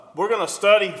We're going to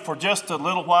study for just a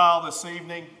little while this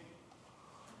evening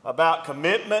about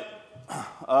commitment.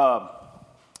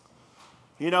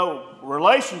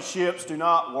 Relationships do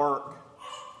not work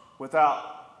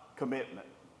without commitment.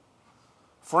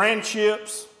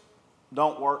 Friendships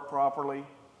don't work properly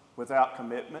without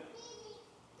commitment.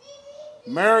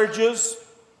 Marriages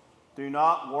do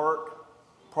not work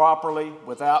properly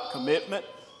without commitment.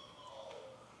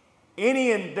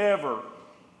 Any endeavor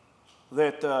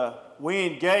that we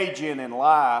engage in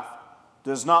life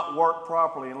does not work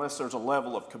properly unless there's a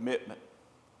level of commitment.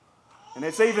 And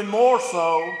it's even more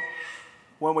so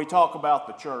when we talk about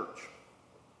the church.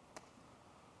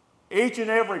 Each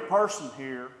and every person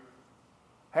here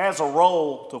has a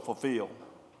role to fulfill.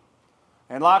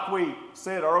 And like we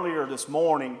said earlier this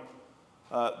morning,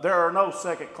 there are no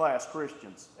second-class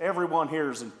Christians. Everyone here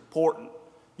is important.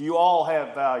 You all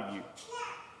have value.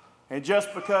 And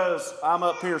just because I'm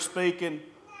up here speaking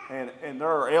and there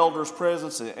are elders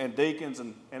present and deacons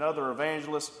and other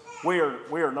evangelists, we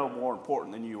are no more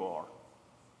important than you are.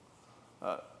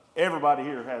 Everybody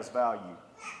here has value.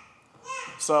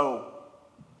 So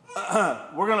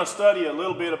we're going to study a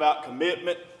little bit about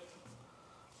commitment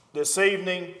this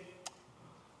evening.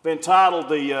 I've entitled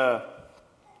the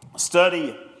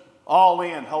study, All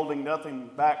In, Holding Nothing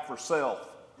Back for Self.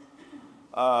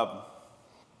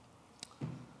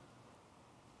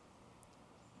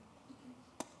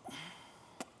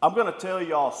 I'm going to tell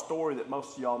y'all a story that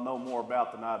most of y'all know more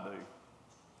about than I do.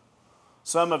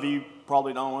 Some of you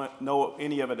probably don't know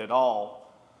any of it at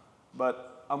all,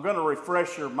 but I'm going to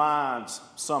refresh your minds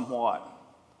somewhat.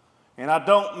 And I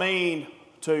don't mean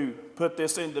to put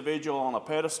this individual on a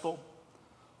pedestal.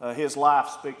 His life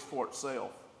speaks for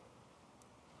itself.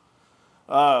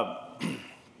 I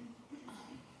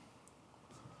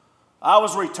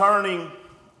was returning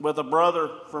with a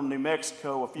brother from New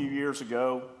Mexico a few years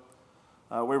ago.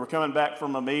 We were coming back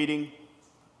from a meeting,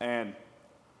 and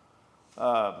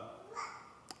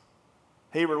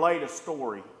he relayed a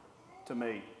story to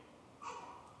me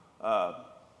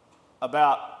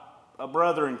about a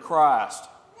brother in Christ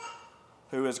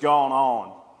who has gone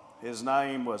on. His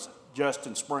name was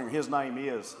Justin Springer. His name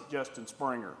is Justin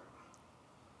Springer.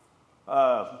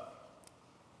 To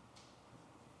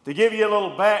give you a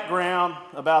little background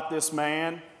about this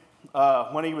man,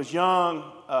 when he was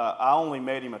young, I only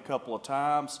met him a couple of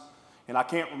times, and I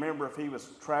can't remember if he was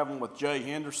traveling with Jay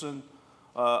Henderson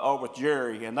or with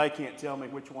Jerry, and they can't tell me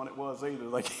which one it was either.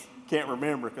 They can't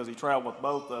remember because he traveled with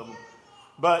both of them.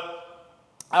 But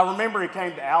I remember he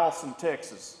came to Allison,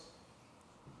 Texas,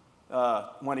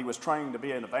 when he was training to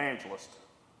be an evangelist,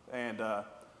 and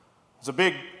he's a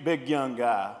big young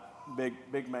guy,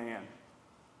 big man,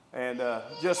 and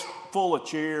just full of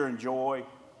cheer and joy.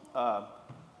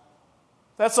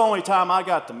 That's the only time I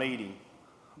got to meet him.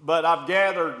 But I've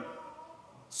gathered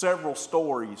several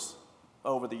stories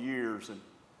over the years and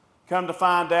come to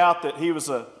find out that he was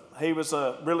a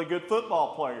really good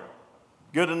football player,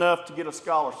 good enough to get a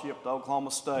scholarship to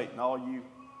Oklahoma State. And all you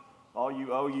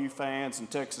OU fans and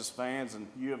Texas fans and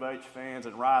U of H fans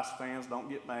and Rice fans, don't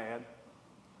get mad.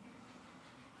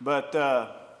 But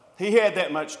he had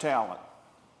that much talent.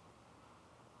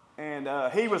 And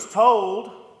he was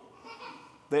told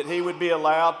that he would be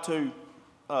allowed to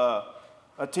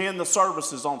attend the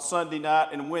services on Sunday night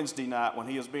and Wednesday night when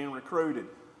he was being recruited.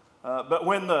 But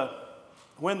when the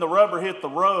rubber hit the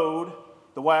road,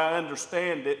 the way I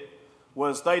understand it,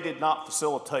 was they did not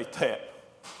facilitate that.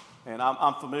 And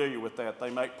I'm familiar with that. They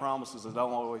make promises that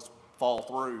don't always fall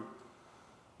through.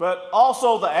 But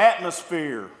also the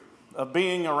atmosphere of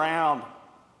being around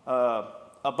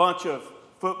a bunch of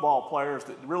football players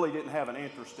that really didn't have an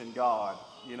interest in God,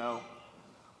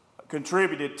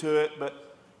 contributed to it.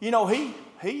 But he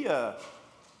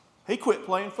quit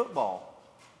playing football.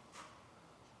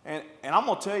 And I'm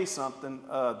going to tell you something,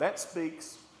 that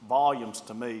speaks volumes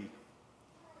to me.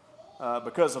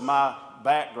 Because of my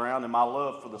background and my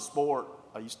love for the sport,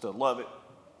 I used to love it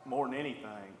more than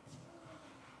anything.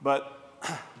 But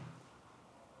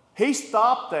he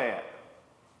stopped that.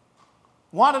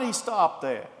 Why did he stop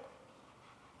that?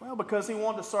 Well, because he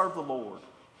wanted to serve the Lord.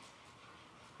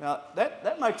 Now,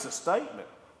 that makes a statement.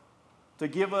 To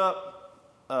give up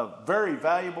a very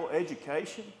valuable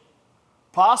education,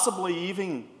 possibly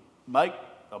even make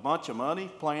a bunch of money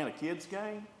playing a kid's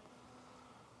game,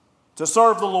 to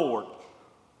serve the Lord.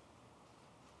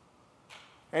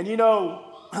 And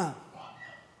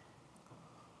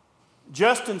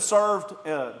Justin served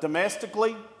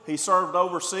domestically. He served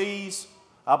overseas.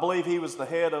 I believe he was the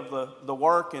head of the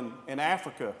work in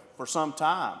Africa for some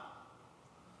time.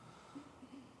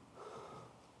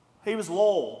 He was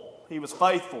loyal. He was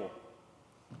faithful.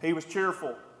 He was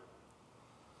cheerful.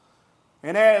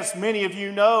 And as many of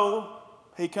you know,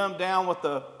 he come down with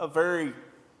a very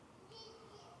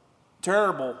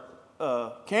terrible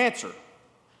cancer.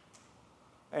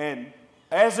 And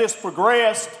as this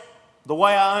progressed, the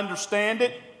way I understand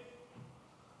it,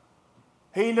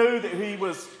 he knew that he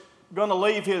was going to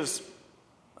leave his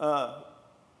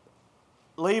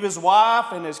wife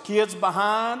and his kids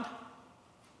behind.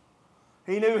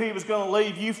 He knew he was going to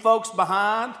leave you folks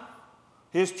behind,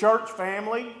 his church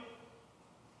family,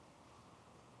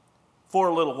 for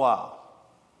a little while.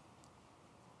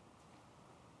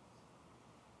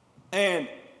 And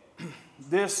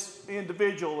this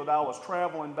individual that I was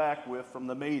traveling back with from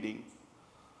the meeting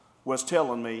was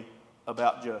telling me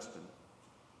about Justin,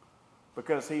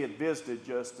 because he had visited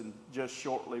Justin just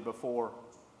shortly before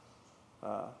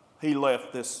he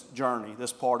left this journey,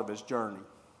 this part of his journey.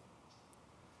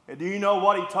 And do you know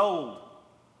what he told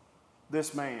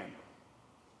this man?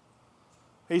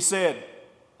 He said,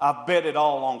 "I've bet it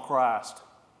all on Christ.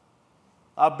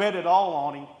 I bet it all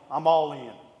on him. I'm all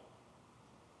in."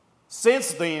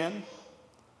 Since then,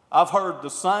 I've heard the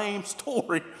same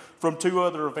story from two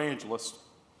other evangelists.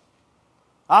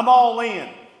 I'm all in.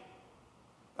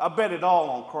 I bet it all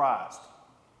on Christ.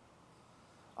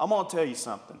 I'm going to tell you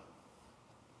something.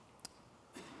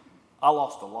 I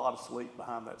lost a lot of sleep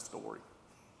behind that story.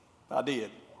 I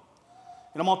did.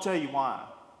 And I'm going to tell you why.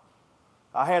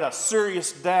 I had a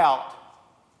serious doubt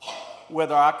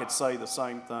whether I could say the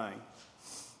same thing.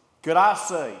 Could I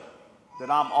say that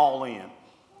I'm all in?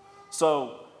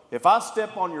 So if I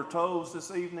step on your toes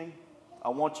this evening, I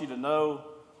want you to know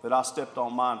that I stepped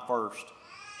on mine first.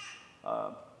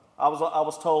 I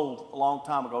was told a long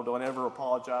time ago, don't ever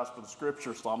apologize for the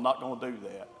scripture, so I'm not going to do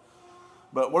that.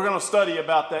 But we're going to study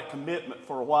about that commitment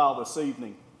for a while this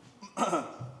evening.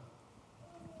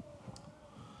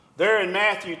 There in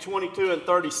Matthew 22 and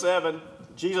 37,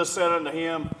 Jesus said unto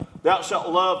him, "Thou shalt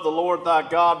love the Lord thy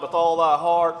God with all thy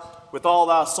heart, with all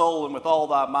thy soul, and with all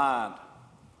thy mind."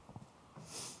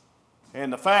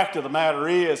 And the fact of the matter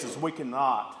is we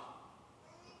cannot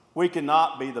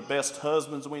be the best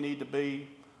husbands we need to be,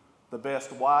 the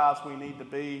best wives we need to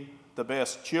be, the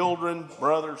best children,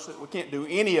 brothers. We can't do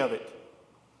any of it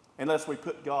unless we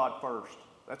put God first.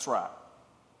 That's right.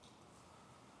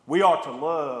 We are to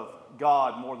love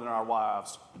God more than our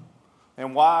wives.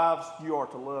 And wives, you are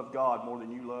to love God more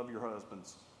than you love your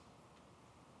husbands.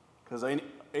 Because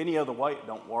any other way, it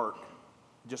don't work.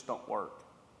 It just don't work.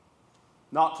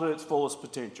 Not to its fullest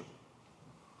potential.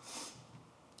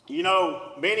 You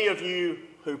know, many of you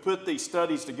who put these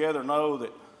studies together know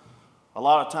that a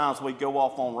lot of times we go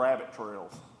off on rabbit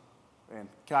trails and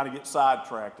kind of get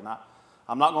sidetracked. And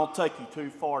I'm not going to take you too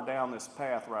far down this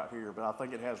path right here, but I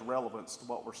think it has relevance to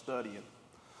what we're studying.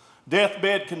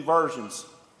 Deathbed conversions.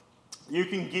 You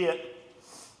can get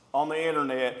on the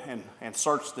internet and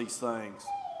search these things.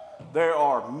 There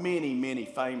are many, many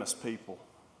famous people,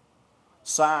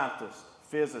 scientists,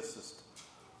 physicists,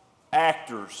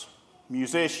 actors,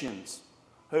 musicians,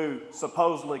 who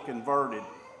supposedly converted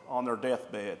on their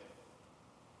deathbed.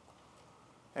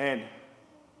 And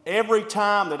every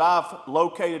time that I've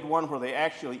located one where they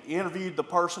actually interviewed the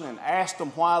person and asked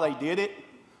them why they did it,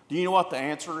 do you know what the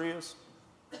answer is?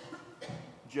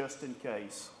 Just in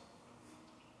case.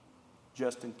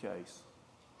 Just in case.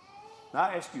 Now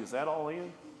I ask you, is that all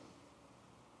in?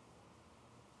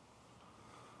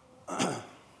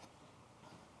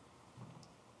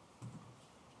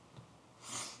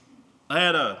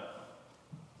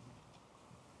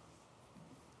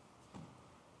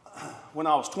 When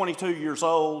I was 22 years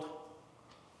old,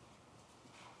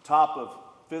 top of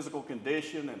physical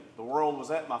condition, and the world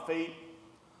was at my feet,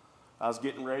 I was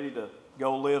getting ready to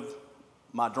go live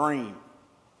my dream,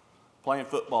 playing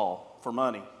football for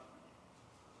money.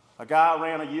 A guy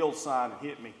ran a yield sign and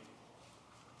hit me.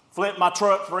 Flipped my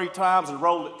truck 3 times and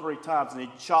rolled it 3 times, and he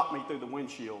shot me through the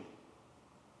windshield.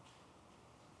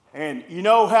 And you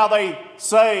know how they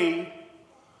say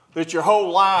that your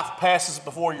whole life passes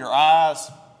before your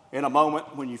eyes in a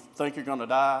moment when you think you're going to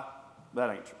die? That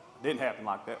ain't true. It didn't happen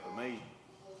like that with me.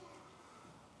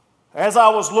 As I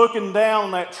was looking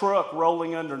down that truck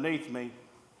rolling underneath me,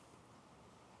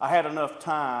 I had enough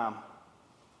time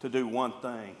to do one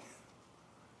thing.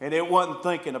 And it wasn't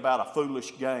thinking about a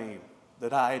foolish game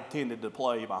that I had tended to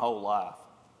play my whole life.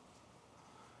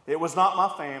 It was not my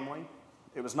family.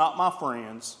 It was not my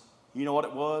friends. You know what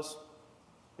it was?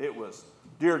 It was,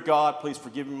 "Dear God, please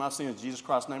forgive me my sins. In Jesus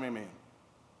Christ's name, amen."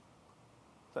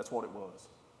 That's what it was.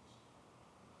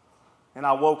 And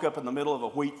I woke up in the middle of a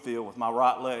wheat field with my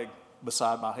right leg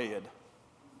beside my head.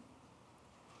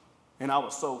 And I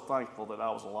was so thankful that I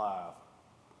was alive.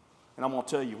 And I'm going to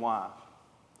tell you why.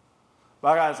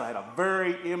 But guys, I had a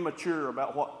very immature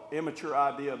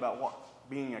idea about what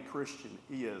being a Christian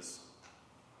is.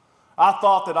 I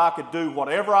thought that I could do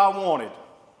whatever I wanted,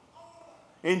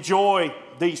 enjoy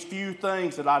these few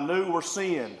things that I knew were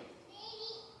sin,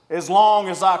 as long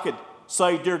as I could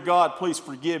say, "Dear God, please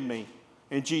forgive me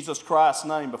in Jesus Christ's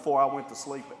name," before I went to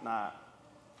sleep at night.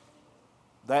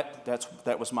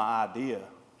 That was my idea,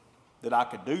 that I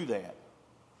could do that.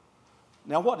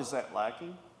 Now, what is that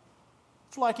lacking?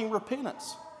 It's lacking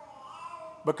repentance.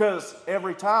 Because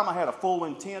every time I had a full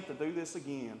intent to do this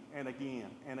again and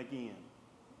again and again.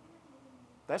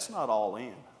 That's not all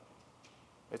in.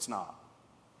 It's not.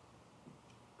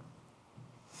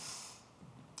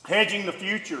 Hedging the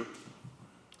future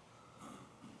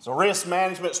is a risk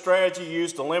management strategy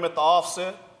used to limit the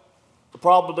offset, the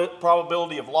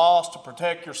probability of loss, to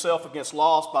protect yourself against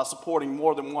loss by supporting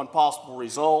more than one possible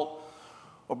result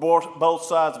or both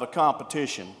sides of a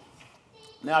competition.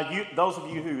 Now, those of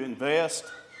you who invest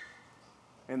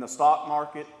in the stock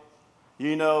market,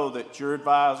 you know that your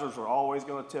advisors are always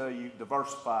going to tell you,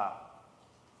 diversify.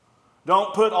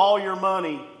 Don't put all your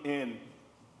money in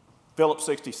Phillips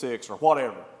 66 or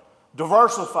whatever.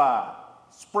 Diversify.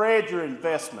 Spread your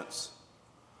investments.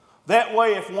 That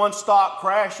way, if one stock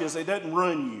crashes, it doesn't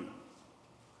ruin you.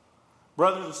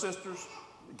 Brothers and sisters,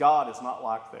 God is not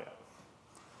like that.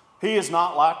 He is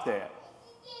not like that.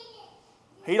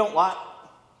 He don't like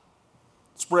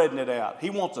spreading it out. He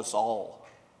wants us all.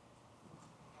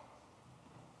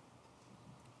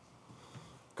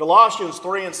 Colossians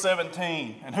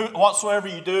 3:17, "And whatsoever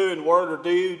you do in word or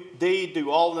deed,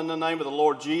 do all in the name of the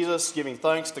Lord Jesus, giving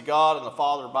thanks to God and the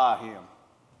Father by Him."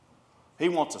 He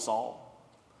wants us all.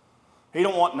 He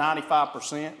don't want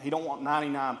 95%. He don't want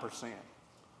 99%.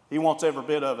 He wants every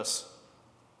bit of us.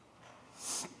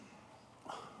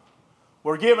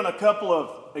 We're given a couple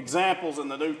of examples in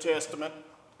the New Testament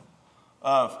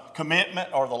of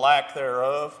commitment or the lack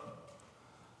thereof.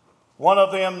 One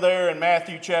of them there in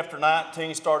Matthew chapter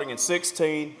 19, starting in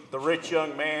 16, the rich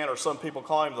young man, or some people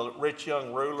call him the rich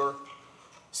young ruler,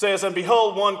 says, "And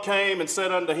behold, one came and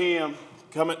said unto him,"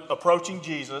 approaching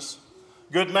Jesus,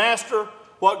 "Good master,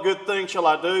 what good thing shall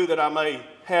I do that I may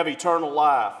have eternal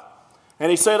life?" And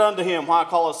he said unto him, "Why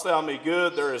callest thou me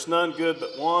good? There is none good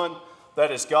but one, that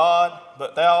is God.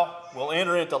 But thou wilt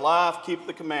enter into life, keep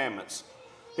the commandments."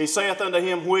 He saith unto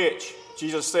him, "Which?"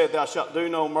 Jesus said, "Thou shalt do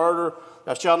no murder,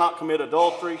 thou shalt not commit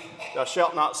adultery, thou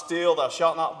shalt not steal, thou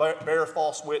shalt not bear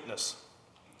false witness.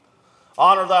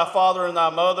 Honor thy father and thy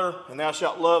mother, and thou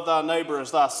shalt love thy neighbor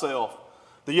as thyself."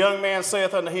 The young man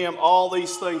saith unto him, "All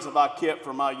these things have I kept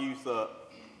from my youth up."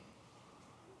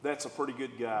 That's a pretty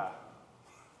good guy.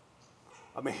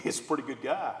 I mean, he's a pretty good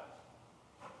guy.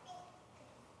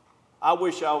 I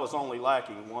wish I was only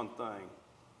lacking one thing.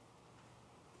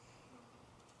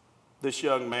 This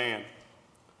young man.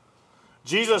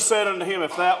 Jesus said unto him,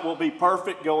 "If thou wilt be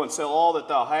perfect, go and sell all that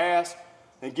thou hast,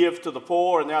 and give to the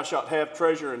poor, and thou shalt have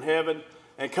treasure in heaven,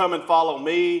 and come and follow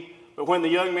me." But when the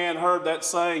young man heard that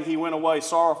saying, he went away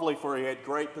sorrowfully, for he had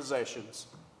great possessions.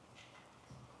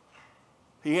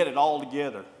 He had it all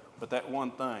together, but that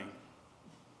one thing,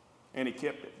 and he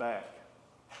kept it back.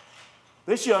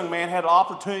 This young man had an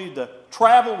opportunity to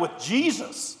travel with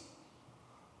Jesus,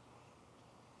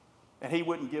 and he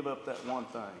wouldn't give up that one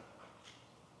thing.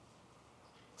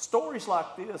 Stories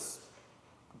like this,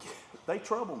 they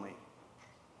trouble me.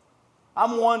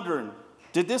 I'm wondering,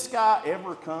 did this guy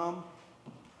ever come?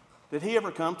 Did he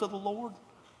ever come to the Lord?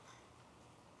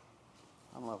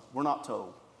 I don't know. We're not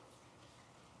told.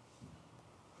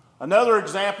 Another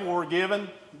example we're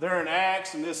given there in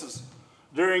Acts, and this is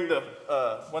during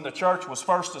when the church was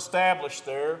first established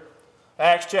there.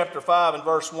 Acts chapter 5 and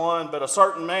verse 1, "But a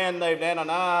certain man named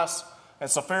Ananias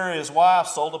and Sapphira his wife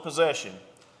sold a possession,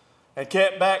 and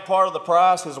kept back part of the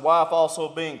price, his wife also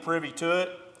being privy to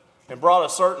it, and brought a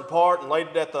certain part and laid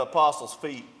it at the apostles'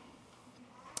 feet.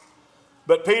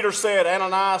 But Peter said,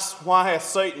 Ananias, why hath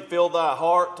Satan filled thy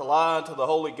heart to lie unto the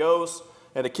Holy Ghost,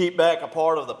 and to keep back a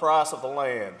part of the price of the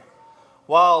land?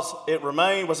 Whilst it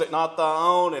remained, was it not thy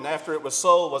own? And after it was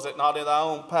sold, was it not in thy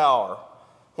own power?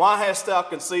 Why hast thou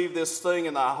conceived this thing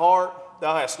in thy heart?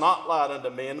 Thou hast not lied unto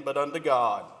men, but unto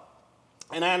God."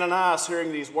 And Ananias,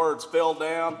 hearing these words, fell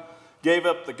down, gave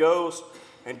up the ghost,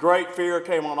 and great fear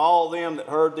came on all them that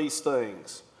heard these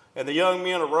things. And the young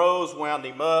men arose, wound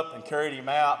him up, and carried him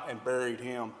out, and buried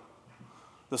him.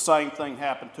 The same thing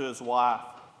happened to his wife.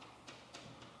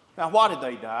 Now, why did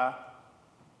they die?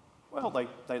 Well,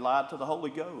 they lied to the Holy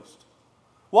Ghost.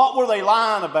 What were they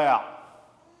lying about?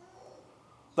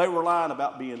 They were lying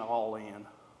about being all in.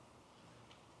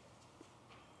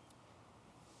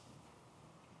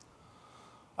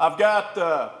 I've got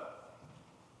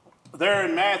there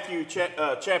in Matthew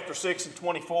chapter 6 and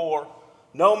 24,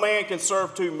 no man can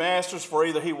serve two masters, for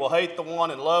either he will hate the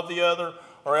one and love the other,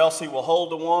 or else he will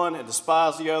hold the one and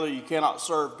despise the other. You cannot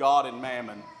serve God and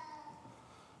mammon.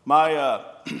 My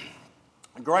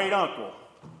great uncle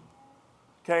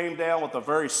came down with a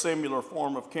very similar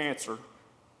form of cancer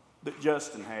that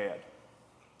Justin had.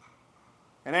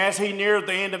 And as he neared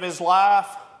the end of his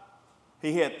life,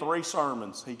 he had 3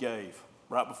 sermons he gave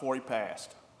right before he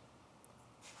passed.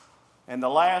 And the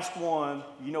last one,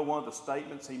 you know one of the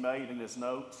statements he made in his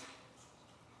notes?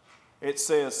 It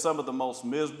says, some of the most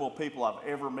miserable people I've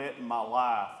ever met in my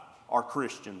life are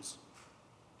Christians.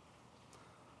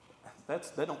 That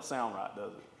don't sound right,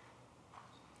 does it?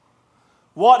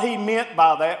 What he meant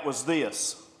by that was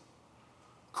this.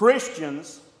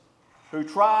 Christians who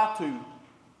try to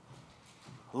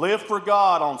live for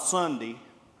God on Sunday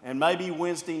and maybe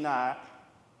Wednesday night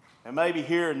and maybe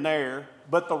here and there,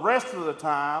 but the rest of the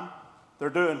time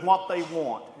they're doing what they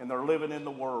want and they're living in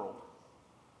the world.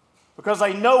 Because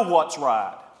they know what's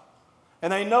right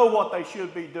and they know what they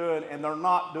should be doing and they're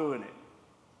not doing it.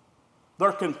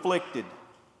 They're conflicted.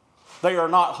 They are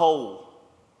not whole.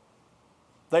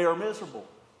 They are miserable.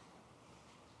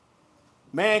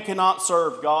 Man cannot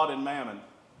serve God and mammon.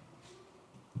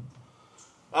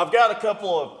 I've got a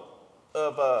couple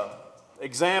of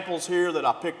examples here that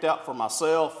I picked out for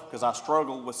myself because I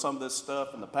struggled with some of this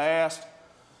stuff in the past.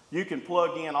 You can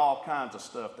plug in all kinds of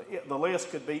stuff. The list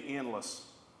could be endless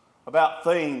about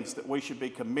things that we should be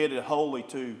committed wholly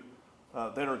to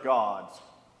that are God's.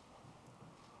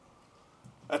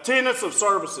 Attendance of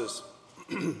services.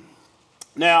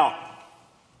 Now,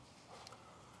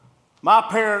 my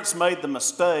parents made the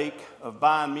mistake of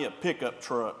buying me a pickup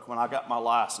truck when I got my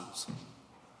license.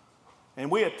 And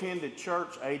we attended church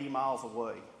 80 miles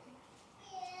away.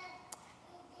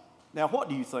 Now, what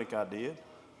do you think I did?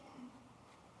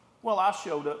 Well, I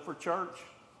showed up for church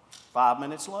 5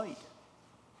 minutes late.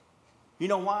 You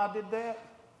know why I did that?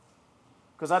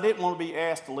 Because I didn't want to be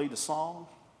asked to lead a song.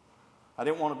 I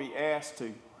didn't want to be asked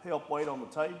to help wait on the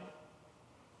table.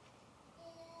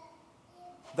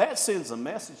 That sends a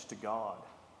message to God.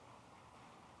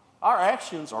 Our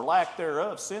actions or lack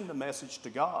thereof send a message to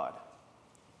God.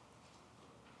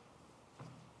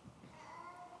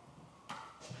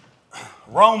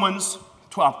 Romans,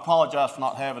 I apologize for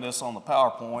not having this on the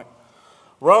PowerPoint.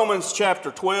 Romans chapter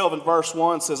 12 and verse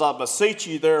 1 says, I beseech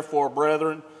you therefore,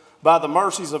 brethren, by the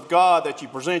mercies of God, that you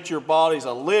present your bodies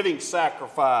a living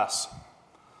sacrifice,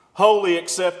 wholly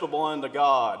acceptable unto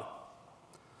God,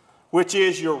 which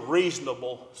is your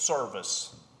reasonable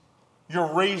service.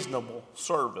 Your reasonable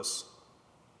service.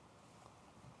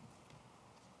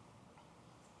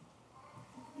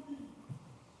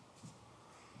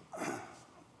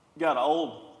 Got an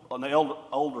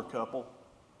older couple.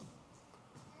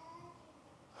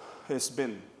 It's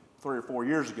been 3 or 4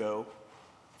 years ago.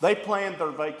 They planned their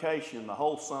vacation the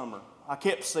whole summer. I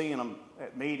kept seeing them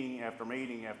at meeting after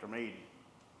meeting after meeting.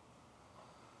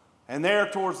 And there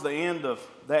towards the end of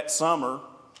that summer,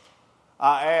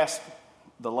 I asked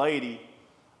the lady,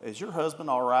 is your husband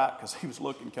all right? Because he was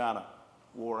looking kind of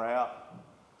wore out.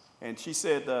 And she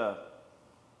said,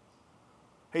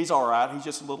 he's all right. He's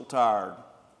just a little tired.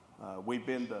 We've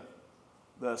been to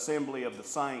the Assembly of the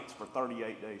Saints for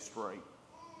 38 days straight.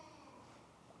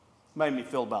 Made me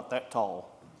feel about that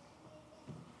tall.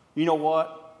 You know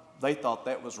what? They thought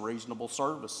that was reasonable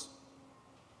service.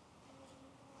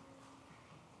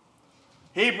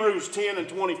 Hebrews 10 and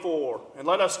 24. And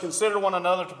let us consider one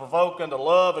another to provoke unto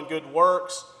love and good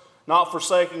works, not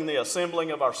forsaking the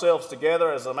assembling of ourselves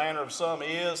together as the manner of some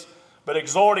is, but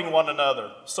exhorting one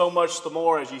another, so much the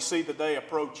more as ye see the day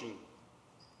approaching.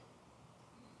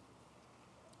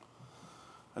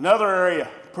 Another area,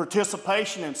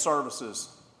 participation in services.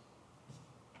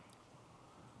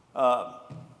 By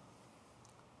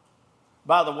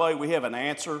the way, we have an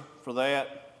answer for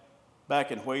that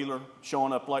back in Wheeler,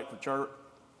 showing up late for church.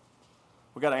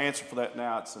 We've got an answer for that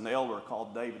now. It's an elder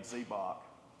called David Zebach.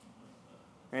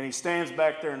 And he stands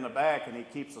back there in the back and he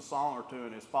keeps a song or two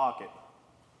in his pocket.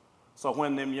 So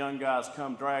when them young guys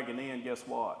come dragging in, guess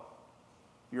what?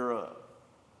 You're up.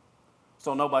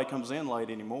 So nobody comes in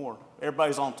late anymore.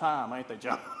 Everybody's on time, ain't they,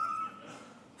 John?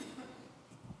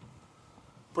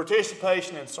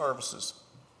 Participation in services.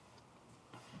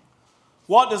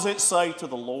 What does it say to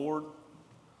the Lord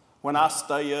when I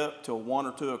stay up till 1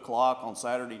 or 2 o'clock on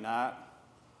Saturday night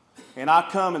and I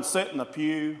come and sit in the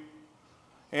pew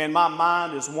and my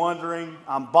mind is wandering,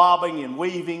 I'm bobbing and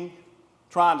weaving,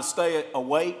 trying to stay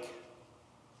awake?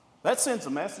 That sends a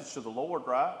message to the Lord,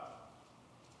 right?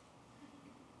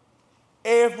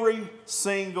 Every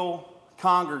single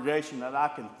congregation that I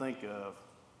can think of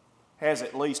has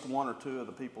at least one or two of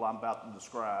the people I'm about to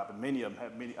describe, and many of them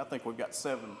have many. I think we've got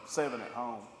seven at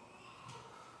home.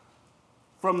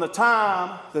 From the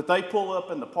time that they pull up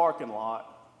in the parking lot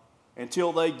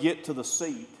until they get to the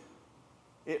seat,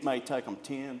 it may take them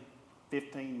 10,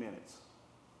 15 minutes.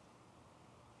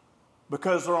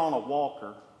 Because they're on a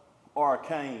walker or a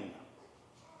cane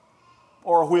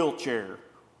or a wheelchair.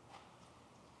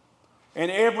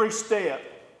 And every step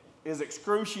is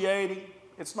excruciating.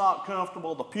 It's not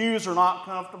comfortable. The pews are not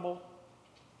comfortable.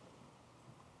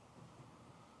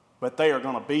 But they are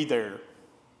going to be there.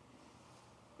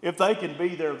 If they can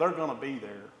be there, they're going to be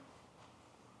there.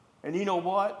 And you know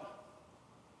what?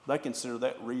 They consider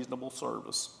that reasonable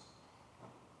service.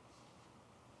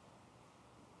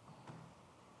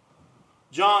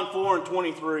 John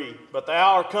 4:23, but the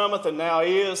hour cometh and now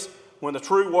is, when the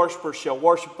true worshipers shall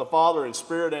worship the Father in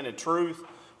spirit and in truth.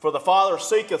 For the Father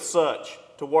seeketh such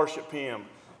to worship him.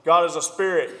 God is a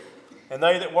spirit, and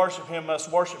they that worship him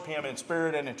must worship him in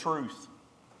spirit and in truth.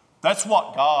 That's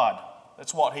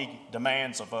what he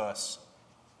demands of us.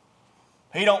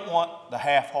 He don't want the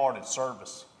half-hearted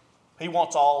service. He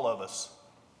wants all of us.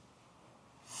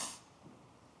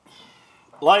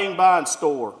 Laying by in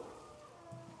store.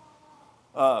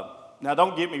 Now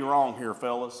don't get me wrong here,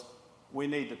 fellas. We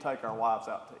need to take our wives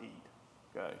out to eat,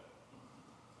 okay?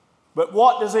 But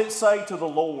what does it say to the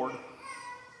Lord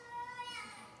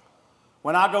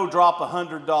when I go drop a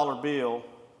 $100 bill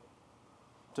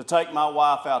to take my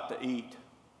wife out to eat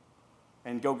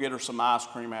and go get her some ice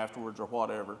cream afterwards or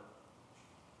whatever?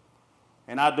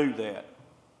 And I do that.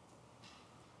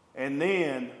 And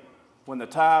then when the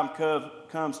time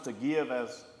comes to give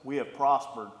as we have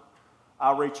prospered,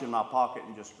 I reach in my pocket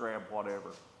and just grab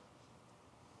whatever.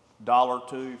 $1,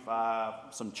 $2,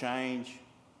 $5, some change.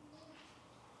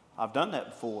 I've done that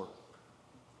before.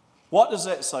 What does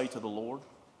that say to the Lord?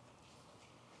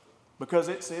 Because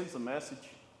it sends a message.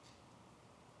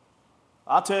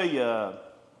 I'll tell you,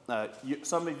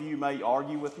 some of you may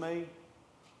argue with me,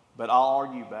 but I'll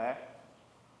argue back.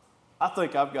 I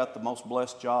think I've got the most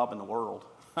blessed job in the world.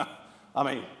 I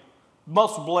mean,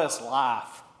 most blessed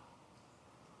life.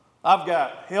 I've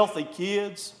got healthy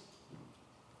kids.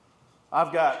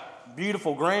 I've got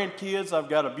beautiful grandkids. I've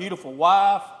got a beautiful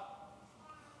wife.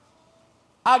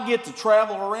 I get to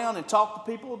travel around and talk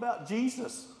to people about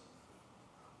Jesus.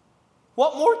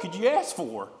 What more could you ask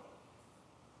for?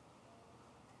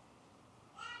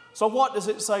 So what does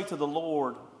it say to the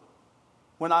Lord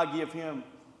when I give him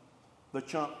the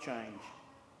chump change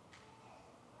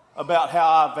about how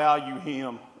I value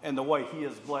him and the way he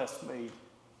has blessed me?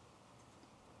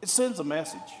 It sends a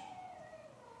message.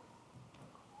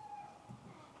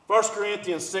 1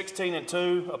 Corinthians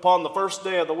 16:2, upon the first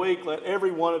day of the week, let every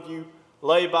one of you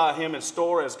lay by him in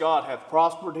store as God hath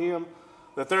prospered him,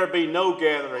 that there be no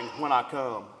gathering when I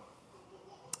come.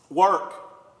 Work.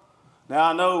 Now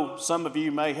I know some of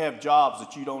you may have jobs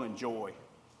that you don't enjoy.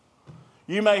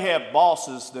 You may have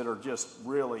bosses that are just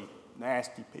really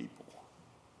nasty people.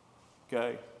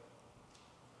 Okay?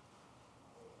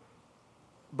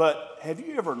 But have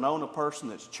you ever known a person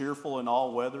that's cheerful in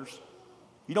all weathers?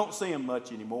 You don't see them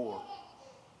much anymore.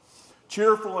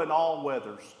 Cheerful in all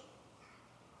weathers.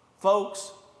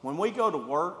 Folks, when we go to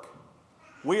work,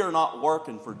 we are not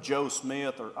working for Joe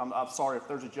Smith, or I'm sorry if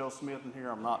there's a Joe Smith in here,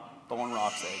 I'm not throwing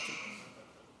rocks at you.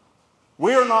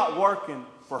 We are not working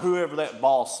for whoever that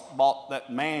boss, that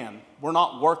man. We're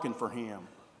not working for him.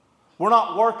 We're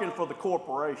not working for the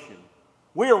corporation.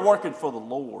 We are working for the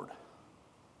Lord.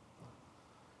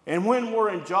 And when we're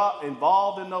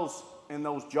involved in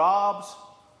those jobs,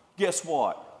 guess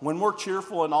what? When we're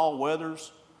cheerful in all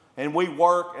weathers and we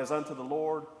work as unto the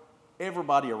Lord,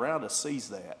 everybody around us sees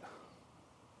that.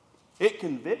 It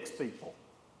convicts people.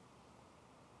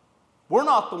 We're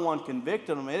not the one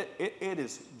convicting them. It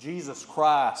is Jesus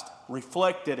Christ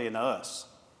reflected in us.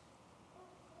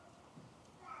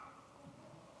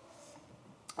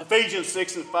 Ephesians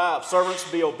 6:5, servants,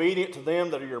 be obedient to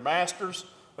them that are your masters,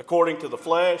 according to the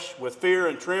flesh, with fear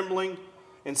and trembling,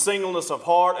 in singleness of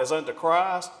heart as unto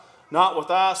Christ, not with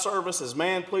eye service as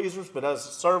man-pleasers, but as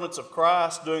servants of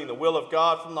Christ, doing the will of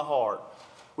God from the heart,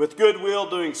 with good will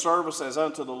doing service as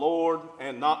unto the Lord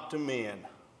and not to men.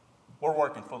 We're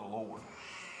working for the Lord.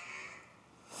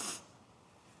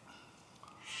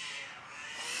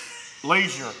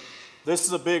 Leisure. This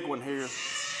is a big one here.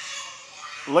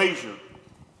 Leisure.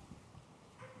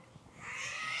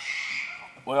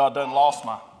 Well, I done lost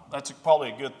that's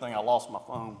probably a good thing I lost my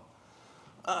phone.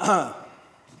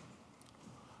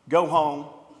 Go home,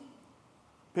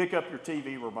 pick up your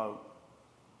TV remote.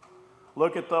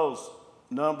 Look at those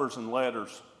numbers and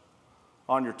letters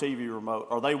on your TV remote,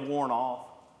 are they worn off?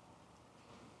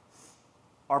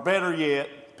 Or better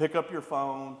yet, pick up your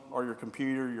phone or your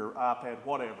computer, your iPad,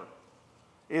 whatever.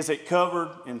 Is it covered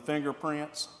in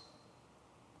fingerprints?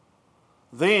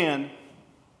 Then,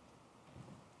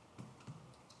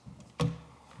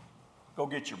 go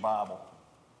get your Bible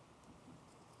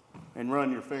and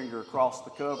run your finger across the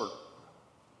cover.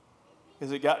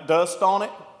 Has it got dust on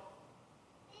it?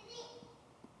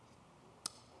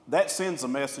 That sends a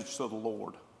message to the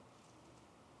Lord.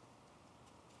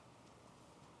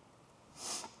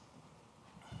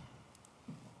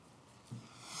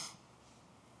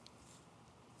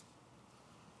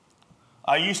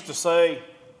 I used to say,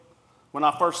 when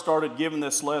I first started giving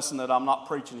this lesson, that I'm not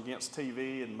preaching against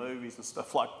TV and movies and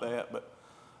stuff like that, but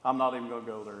I'm not even going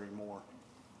to go there anymore.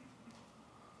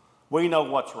 We know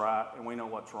what's right and we know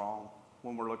what's wrong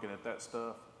when we're looking at that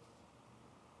stuff.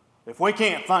 If we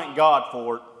can't thank God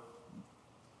for it,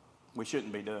 we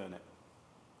shouldn't be doing it.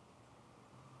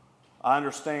 I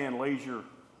understand leisure,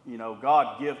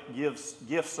 God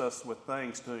gifts us with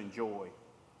things to enjoy.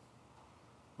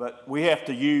 But we have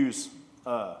to use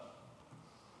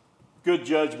good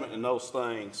judgment in those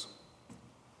things.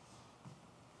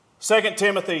 2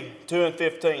 Timothy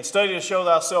 2:15, study to show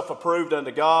thyself approved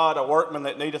unto God, a workman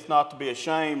that needeth not to be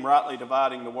ashamed, rightly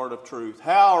dividing the word of truth.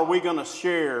 How are we going to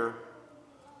share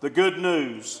the good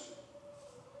news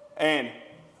and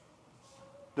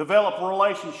develop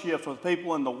relationships with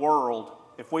people in the world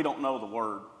if we don't know the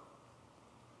word?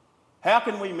 How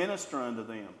can we minister unto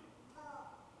them?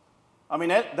 I mean,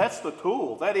 that's the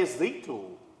tool. That is the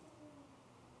tool.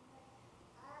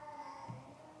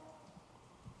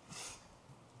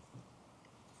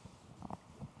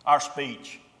 Our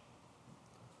speech.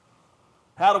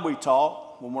 How do we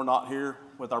talk when we're not here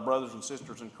with our brothers and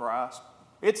sisters in Christ?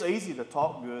 It's easy to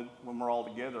talk good when we're all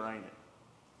together, ain't it?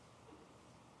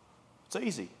 It's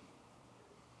easy.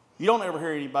 You don't ever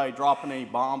hear anybody dropping any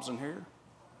bombs in here.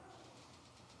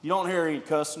 You don't hear any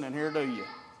cussing in here, do you?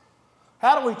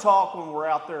 How do we talk when we're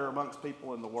out there amongst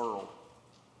people in the world?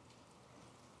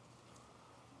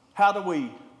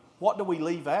 What do we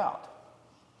leave out?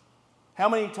 How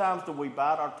many times do we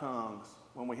bite our tongues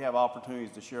when we have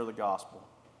opportunities to share the gospel?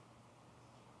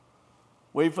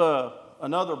 We've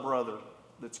another brother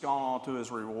that's gone on to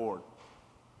his reward.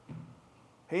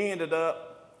 He ended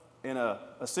up in an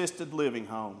assisted living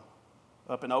home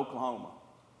up in Oklahoma.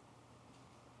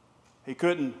 He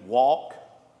couldn't walk.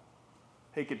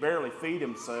 He could barely feed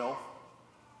himself.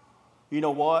 You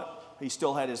know what? He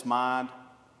still had his mind,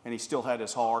 and he still had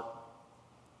his heart.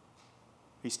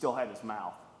 He still had his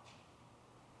mouth.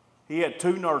 He had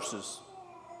 2 nurses,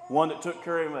 one that took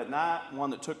care of him at night, and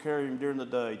one that took care of him during the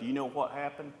day. Do you know what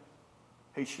happened?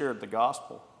 He shared the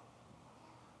gospel.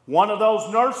 One of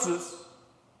those nurses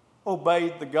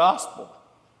obeyed the gospel.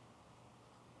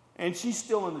 And she's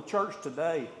still in the church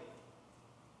today.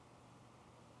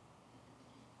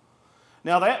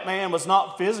 Now, that man was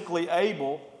not physically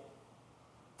able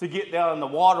to get down in the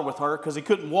water with her because he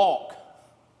couldn't walk.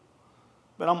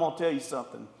 But I'm going to tell you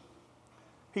something.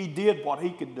 He did what he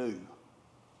could do.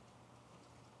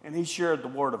 And he shared the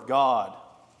word of God.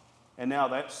 And now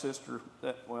that sister,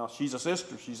 she's a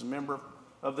sister. She's a member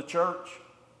of the church.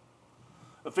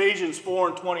 Ephesians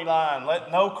 4:29,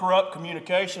 let no corrupt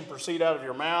communication proceed out of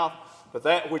your mouth, but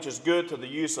that which is good to the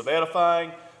use of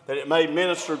edifying, that it may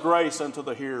minister grace unto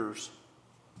the hearers.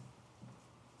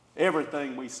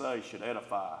 Everything we say should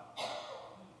edify.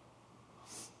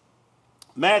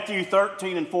 Matthew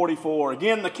 13:44,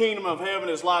 again the kingdom of heaven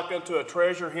is like unto a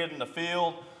treasure hid in the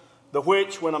field, the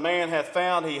which when a man hath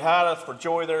found, he hideth for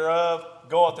joy thereof,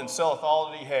 goeth and selleth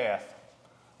all that he hath,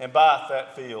 and buyeth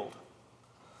that field.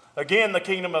 Again, the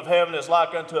kingdom of heaven is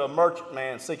like unto a merchant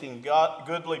man seeking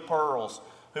goodly pearls,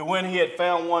 who when he had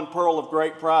found one pearl of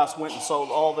great price, went and sold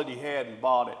all that he had and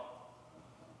bought it.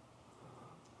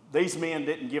 These men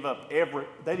didn't give up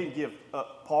they didn't give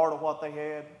up part of what they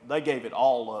had. They gave it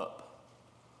all up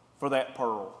for that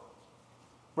pearl.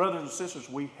 Brothers and sisters,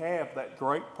 we have that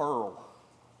great pearl.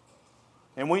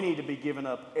 And we need to be giving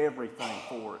up everything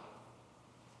for it.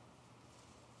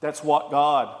 That's what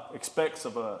God expects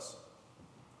of us.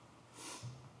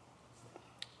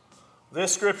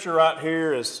 This scripture right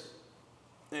here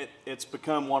it's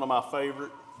become one of my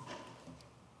favorite.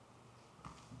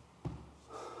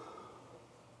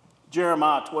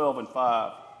 Jeremiah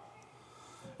 12:5.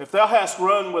 If thou hast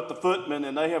run with the footmen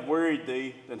and they have wearied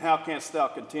thee, then how canst thou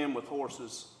contend with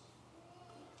horses?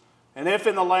 And if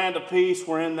in the land of peace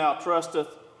wherein thou trustest,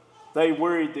 they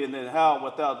wearied thee, then how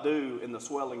wilt thou do in the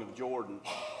swelling of Jordan?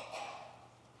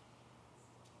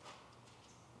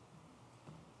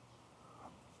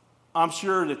 I'm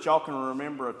sure that y'all can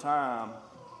remember a time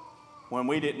when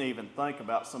we didn't even think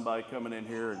about somebody coming in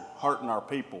here and hurting our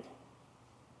people.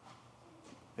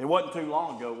 It wasn't too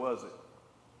long ago, was it?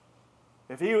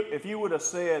 If you would have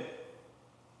said,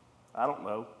 I don't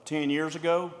know, 10 years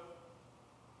ago,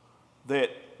 that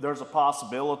there's a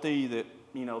possibility that,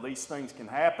 these things can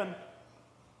happen,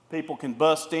 people can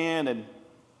bust in and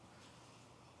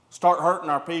start hurting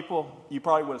our people, you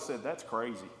probably would have said, that's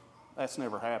crazy. That's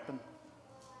never happened.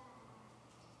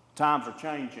 Times are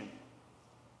changing.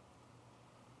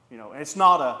 It's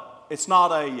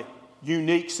not a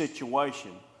unique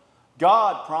situation.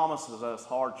 God promises us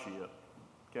hardship.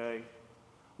 Okay?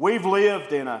 We've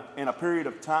lived in a period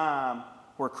of time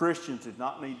where Christians did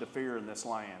not need to fear in this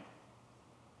land.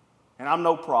 And I'm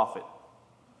no prophet,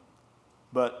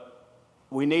 but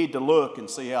we need to look and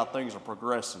see how things are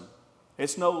progressing.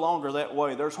 It's no longer that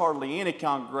way. There's hardly any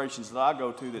congregations that I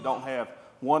go to that don't have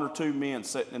one or two men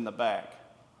sitting in the back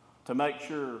to make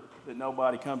sure that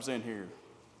nobody comes in here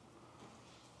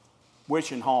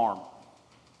wishing harm.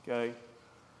 Okay?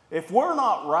 If we're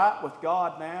not right with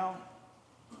God now,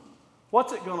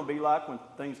 what's it going to be like when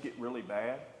things get really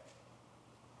bad?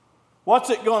 What's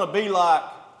it going to be like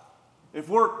if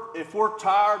we're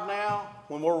tired now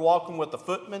when we're walking with the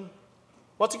footmen?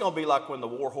 What's it going to be like when the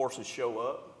war horses show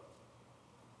up?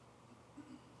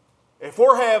 If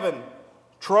we're having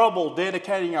trouble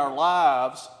dedicating our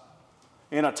lives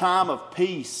in a time of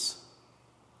peace,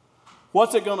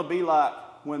 what's it going to be like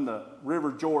when the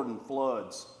River Jordan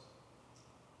floods?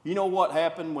 You know what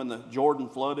happened when the Jordan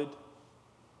flooded?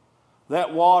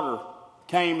 That water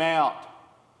came out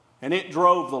and it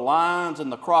drove the lions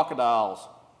and the crocodiles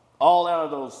all out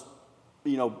of those,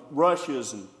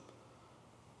 rushes and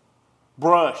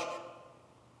brush.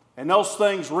 And those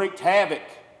things wreaked havoc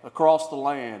across the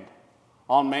land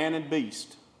on man and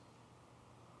beast.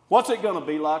 What's it going to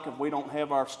be like if we don't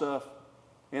have our stuff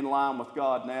in line with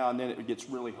God now, and then it gets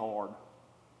really hard?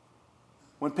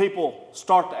 When people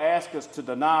start to ask us to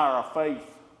deny our faith,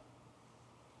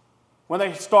 when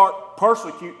they start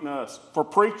persecuting us for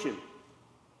preaching,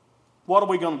 what are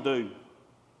we going to do?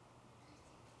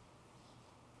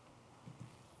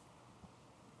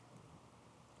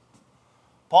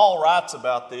 Paul writes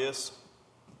about this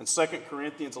in 2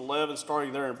 Corinthians 11,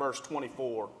 starting there in verse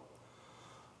 24.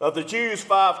 Of the Jews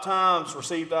 5 times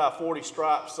received I 40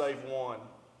 stripes, save one.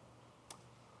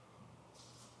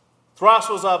 Thrice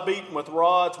was I beaten with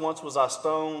rods, once was I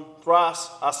stoned. Thrice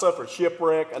I suffered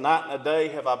shipwreck, a night and a day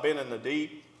have I been in the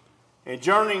deep. In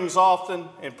journeyings often,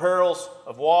 in perils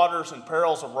of waters, in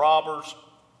perils of robbers,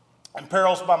 in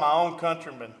perils by my own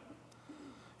countrymen,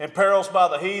 in perils by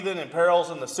the heathen, in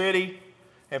perils in the city,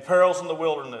 in perils in the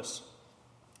wilderness,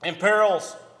 in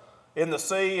perils in the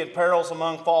sea, in perils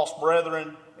among false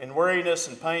brethren, in weariness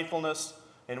and painfulness,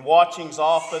 in watchings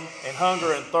often, in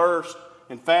hunger and thirst,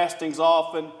 in fastings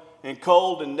often, in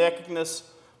cold and nakedness,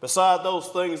 beside those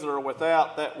things that are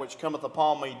without, that which cometh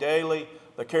upon me daily,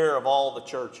 the care of all the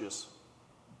churches.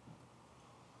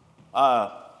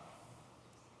 I've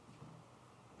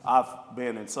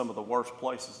been in some of the worst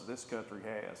places this country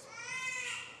has.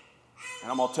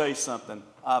 And I'm going to tell you something,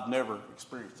 I've never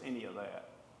experienced any of that.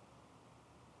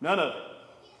 None of it.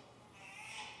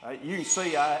 You can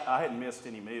see I hadn't missed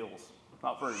any meals,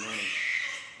 not very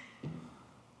many.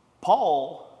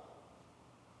 Paul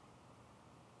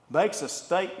makes a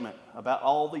statement about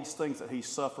all these things that he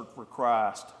suffered for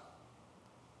Christ.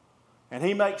 And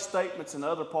he makes statements in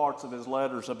other parts of his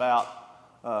letters about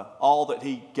all that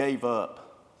he gave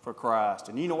up for Christ.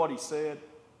 And you know what he said?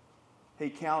 He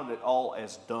counted it all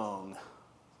as dung.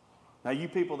 Now, you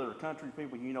people that are country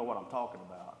people, you know what I'm talking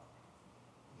about.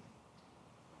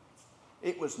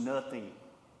 It was nothing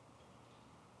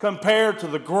compared to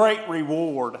the great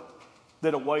reward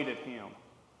that awaited him.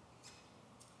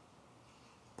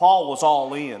 Paul was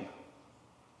all in.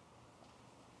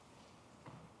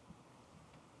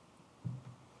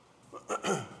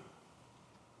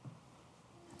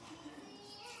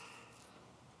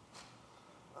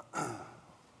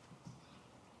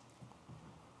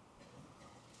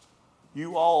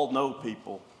 You all know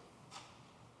people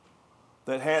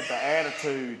that had the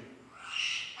attitude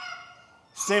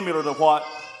similar to what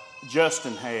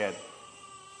Justin had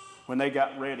when they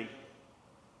got ready,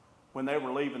 when they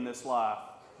were leaving this life.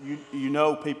 You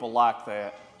know people like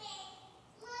that.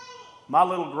 My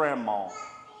little grandma,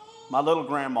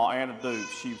 Anna Duke,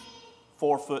 she's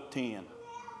 4'10".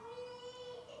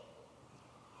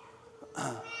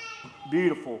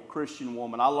 Beautiful Christian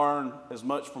woman. I learned as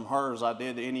much from her as I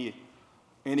did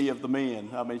any of the men.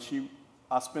 I mean,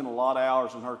 I spent a lot of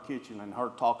hours in her kitchen and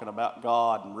her talking about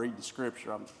God and reading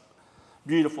Scripture.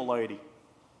 Beautiful lady.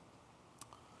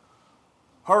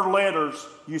 Her letters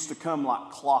used to come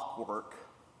like clockwork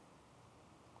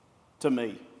to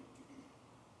me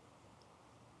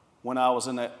when I was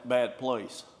in that bad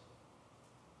place.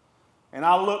 And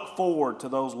I look forward to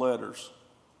those letters.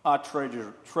 I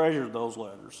treasure those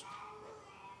letters.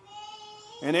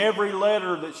 And every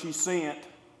letter that she sent,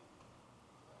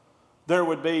 there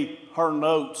would be her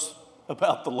notes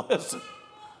about the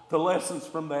lessons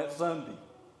from that Sunday.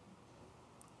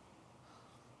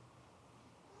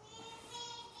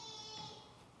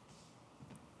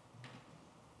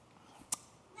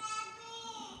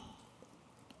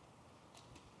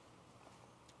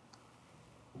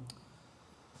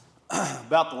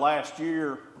 About the last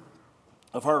year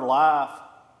of her life,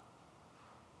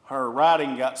 her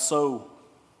writing got so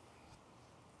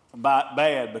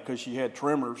bad because she had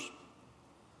tremors.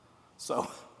 So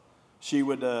she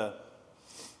would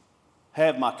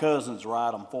have my cousins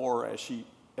write them for her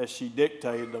as she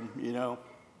dictated them, you know.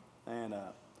 And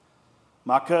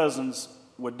my cousins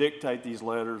would dictate these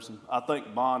letters, and I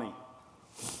think Bonnie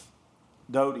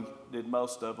Doty did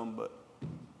most of them. But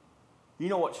you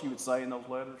know what she would say in those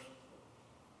letters?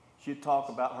 She'd talk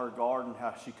about her garden,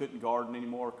 how she couldn't garden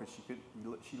anymore because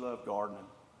she loved gardening.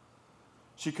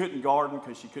 She couldn't garden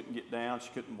because she couldn't get down. She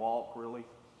couldn't walk, really.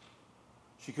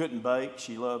 She couldn't bake.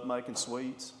 She loved making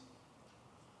sweets.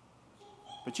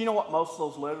 But you know what most of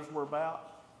those letters were about?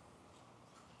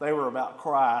 They were about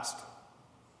Christ.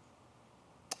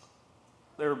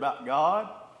 They were about God.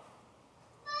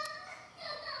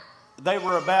 They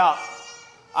were about,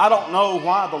 I don't know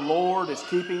why the Lord is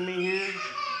keeping me here,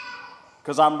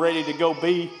 because I'm ready to go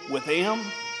be with Him.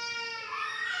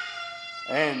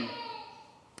 And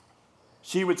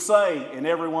she would say in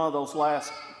every one of those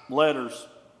last letters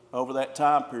over that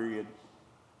time period,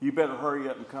 you better hurry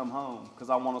up and come home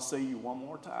because I want to see you one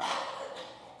more time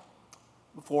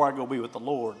before I go be with the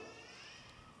Lord.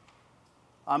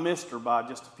 I missed her by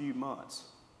just a few months.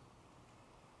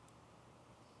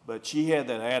 But she had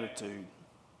that attitude.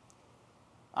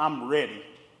 I'm ready.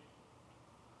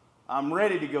 I'm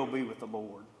ready to go be with the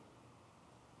Lord.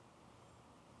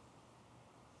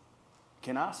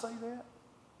 Can I say that?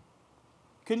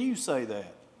 Can you say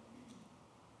that?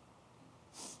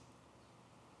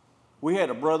 We had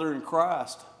a brother in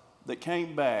Christ that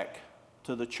came back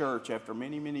to the church after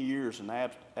many, many years and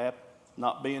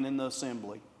not being in the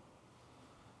assembly.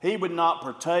 He would not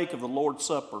partake of the Lord's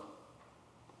Supper.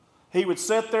 He would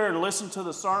sit there and listen to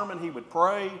the sermon. He would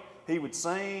pray. He would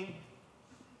sing.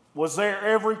 Was there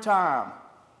every time.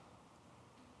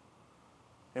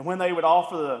 And when they would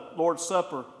offer the Lord's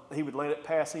Supper, he would let it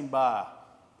pass him by.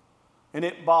 And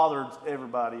it bothered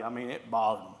everybody. I mean, it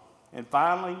bothered them. And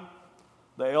finally,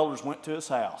 the elders went to his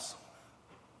house.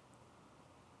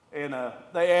 And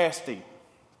they asked him,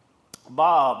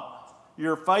 Bob,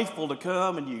 you're faithful to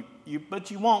come, and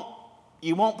but you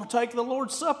won't partake of the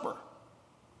Lord's Supper.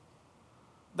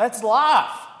 That's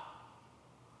life.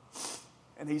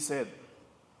 And he said,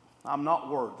 I'm not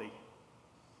worthy.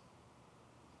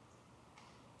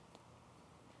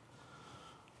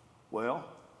 Well,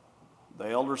 the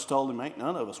elders told him, ain't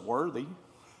none of us worthy.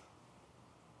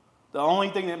 The only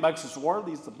thing that makes us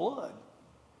worthy is the blood.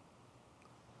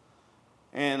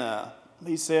 And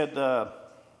he said,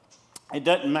 it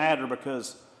doesn't matter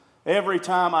because every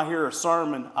time I hear a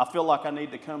sermon, I feel like I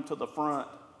need to come to the front,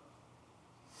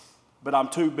 but I'm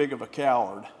too big of a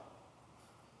coward.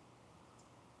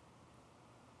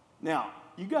 Now,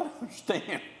 you got to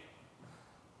understand,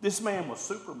 this man was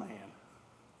Superman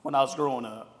when I was growing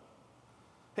up.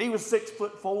 He was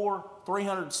 6'4",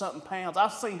 300-something pounds.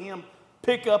 I've seen him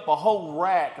pick up a whole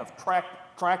rack of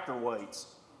tractor weights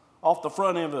off the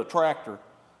front end of the tractor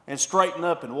and straighten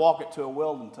up and walk it to a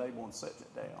welding table and set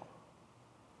it down.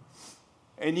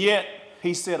 And yet,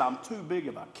 he said, I'm too big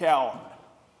of a coward.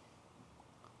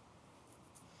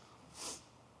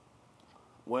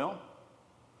 Well,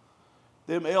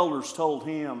 them elders told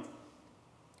him,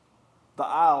 the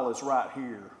aisle is right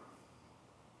here.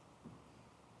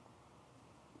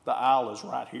 The aisle is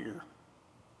right here.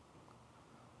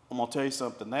 I'm going to tell you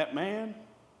something. That man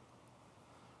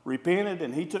repented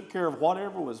and he took care of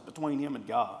whatever was between him and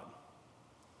God.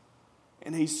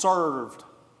 And he served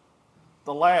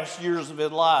the last years of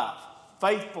his life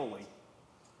faithfully,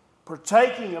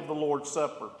 partaking of the Lord's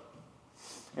Supper.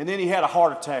 And then he had a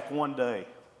heart attack one day,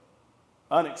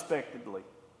 unexpectedly.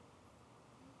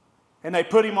 And they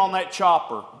put him on that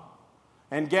chopper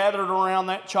and gathered around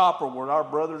that chopper were our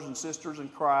brothers and sisters in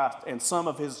Christ, and some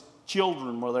of his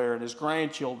children were there and his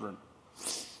grandchildren.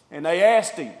 And they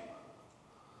asked him,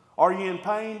 are you in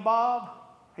pain, Bob?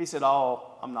 He said,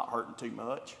 oh, I'm not hurting too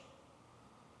much.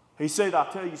 He said,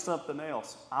 I'll tell you something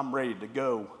else. I'm ready to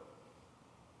go.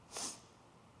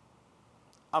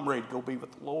 I'm ready to go be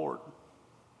with the Lord.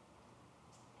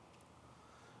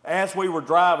 As we were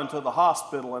driving to the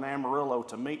hospital in Amarillo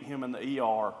to meet him in the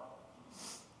ER,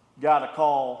 got a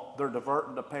call, they're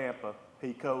diverting to Pampa.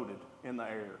 He coded in the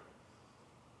air.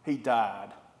 He died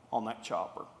on that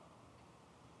chopper.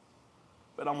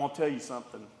 But I'm going to tell you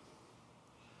something.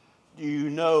 Do you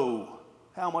know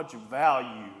how much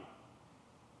value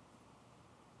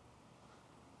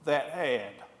that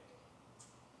had?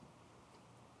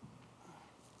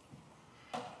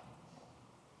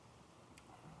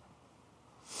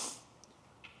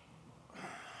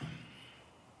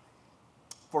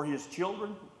 For his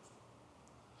children,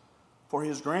 for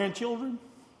his grandchildren,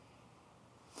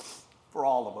 for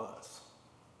all of us.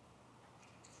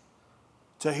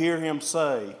 To hear him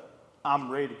say,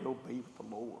 I'm ready to go be with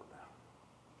the Lord.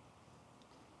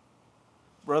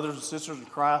 Brothers and sisters in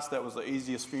Christ, that was the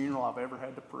easiest funeral I've ever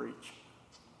had to preach.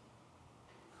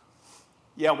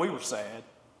 Yeah, we were sad.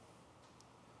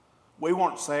 We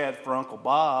weren't sad for Uncle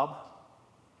Bob.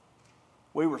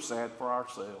 We were sad for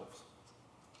ourselves.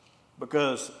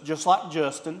 Because just like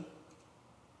Justin,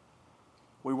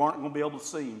 we weren't going to be able to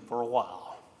see him for a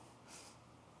while.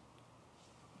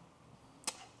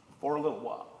 For a little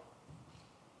while.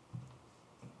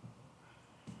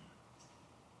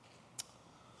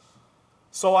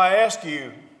 So I ask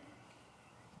you,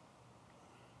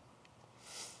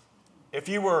 if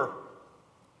you were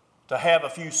to have a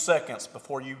few seconds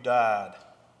before you died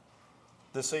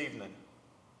this evening,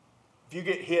 if you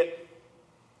get hit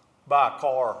by a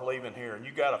car leaving here and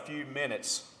you got a few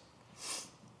minutes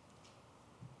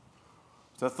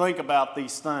to think about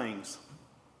these things,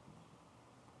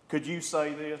 could you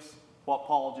say this, what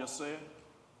Paul just said?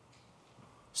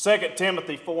 2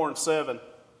 Timothy 4:7.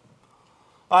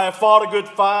 I have fought a good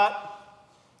fight.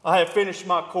 I have finished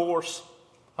my course.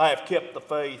 I have kept the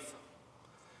faith.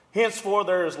 Henceforth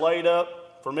there is laid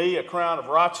up for me a crown of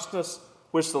righteousness,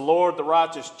 which the Lord, the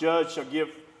righteous judge, shall give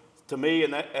to me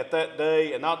at that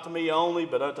day, and not to me only,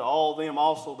 but unto all them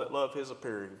also that love his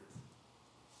appearing.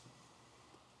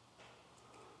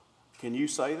 Can you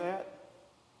say that?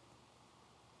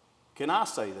 Can I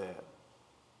say that?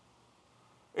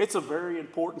 It's a very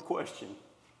important question.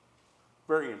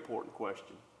 Very important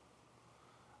question.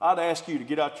 I'd ask you to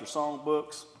get out your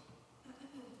songbooks.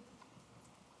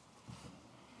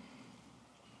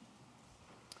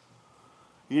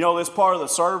 You know, this part of the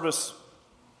service,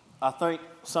 I think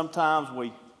sometimes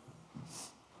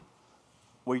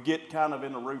we get kind of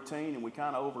in a routine and we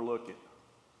kind of overlook it.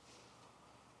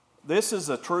 This is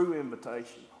a true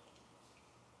invitation.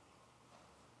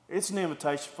 It's an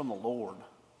invitation from the Lord.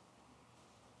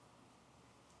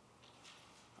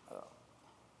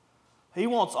 He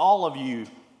wants all of you,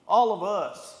 all of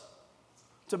us,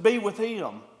 to be with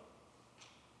Him.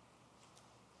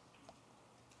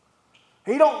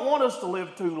 He don't want us to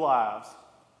live two lives.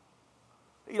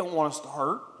 He don't want us to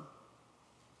hurt.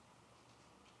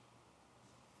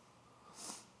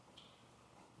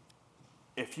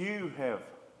 If you have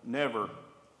never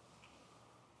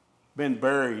been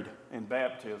buried in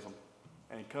baptism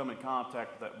and come in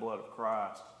contact with that blood of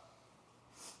Christ,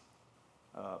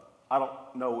 I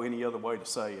don't know any other way to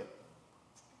say it.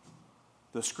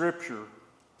 The Scripture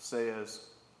says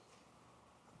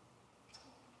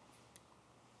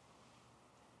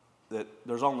that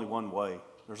there's only one way.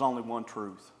 There's only one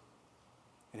truth.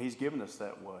 And He's given us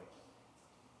that way.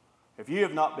 If you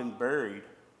have not been buried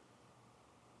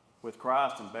with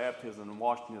Christ in baptism and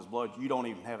washed in His blood, you don't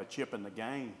even have a chip in the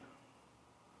game.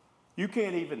 You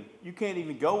can't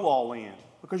even go all in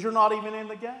because you're not even in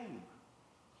the game.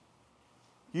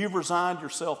 You've resigned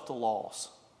yourself to loss.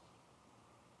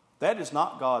 That is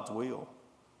not God's will.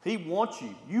 He wants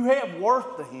you. You have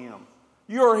worth to Him.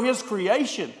 You are His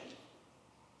creation.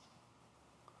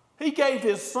 He gave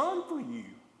His Son for you.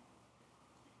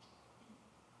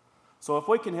 So if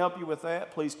we can help you with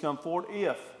that, please come forward.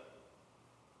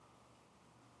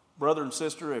 Brother and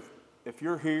sister, if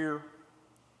you're here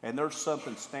and there's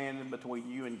something standing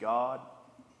between you and God,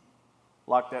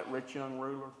 like that rich young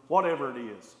ruler, whatever it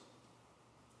is,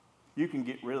 you can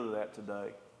get rid of that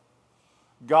today.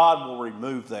 God will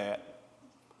remove that.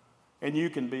 And you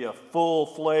can be a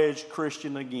full-fledged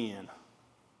Christian again,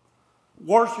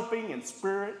 worshiping in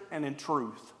spirit and in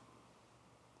truth.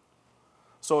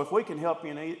 So if we can help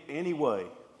you in any way,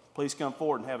 please come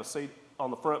forward and have a seat on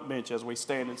the front bench as we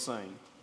stand and sing.